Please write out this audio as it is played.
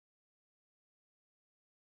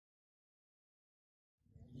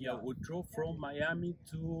Yeah, we drove from Miami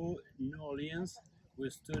to New Orleans. We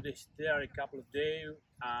stood there a couple of days,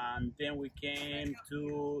 and then we came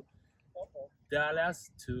to Dallas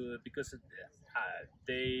because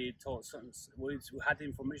they told we had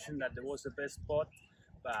information that there was the best spot,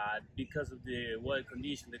 but because of the weather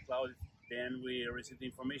condition, the cloud, then we received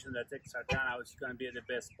information that Texarkana was going to be the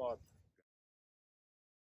best spot.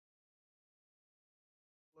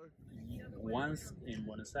 Once in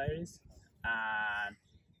Buenos Aires, and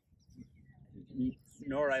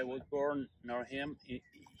nor I was born, nor him. He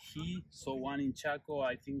saw one in Chaco.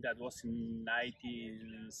 I think that was in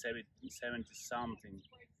 1970 something.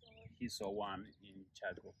 He saw one in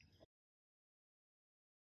Chaco.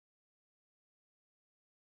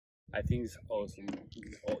 I think it's awesome.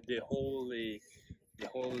 The whole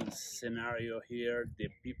scenario here. The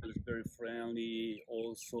people is very friendly.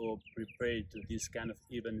 Also prepared to this kind of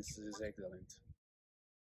events is excellent.